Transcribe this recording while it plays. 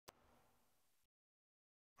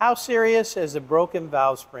How serious is a broken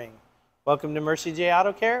valve spring? Welcome to Mercie J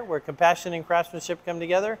Auto Care, where compassion and craftsmanship come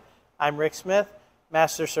together. I'm Rick Smith,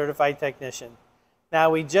 Master Certified Technician. Now,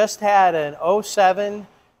 we just had an 07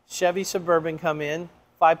 Chevy Suburban come in,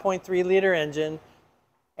 5.3 liter engine,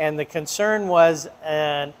 and the concern was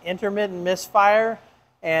an intermittent misfire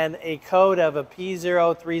and a code of a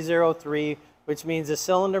P0303, which means a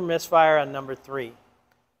cylinder misfire on number 3.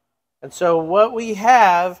 And so what we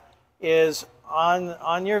have is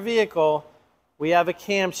on your vehicle, we have a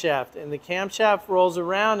camshaft, and the camshaft rolls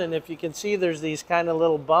around, and if you can see, there's these kind of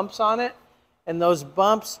little bumps on it, and those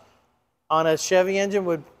bumps on a Chevy engine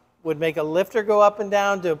would make a lifter go up and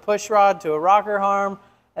down to a push rod to a rocker arm,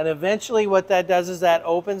 and eventually what that does is that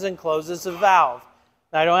opens and closes the valve.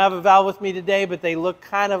 Now, I don't have a valve with me today, but they look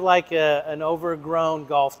kind of like an overgrown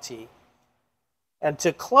golf tee. And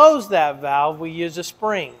to close that valve, we use a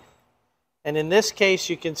spring. And in this case,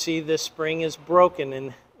 you can see this spring is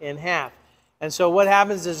broken in half. And so what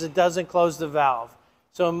happens is it doesn't close the valve.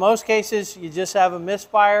 So in most cases, you just have a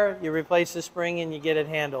misfire, you replace the spring, and you get it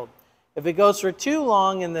handled. If it goes for too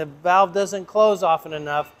long and the valve doesn't close often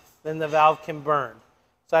enough, then the valve can burn.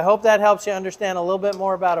 So I hope that helps you understand a little bit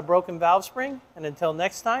more about a broken valve spring. And until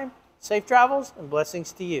next time, safe travels and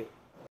blessings to you.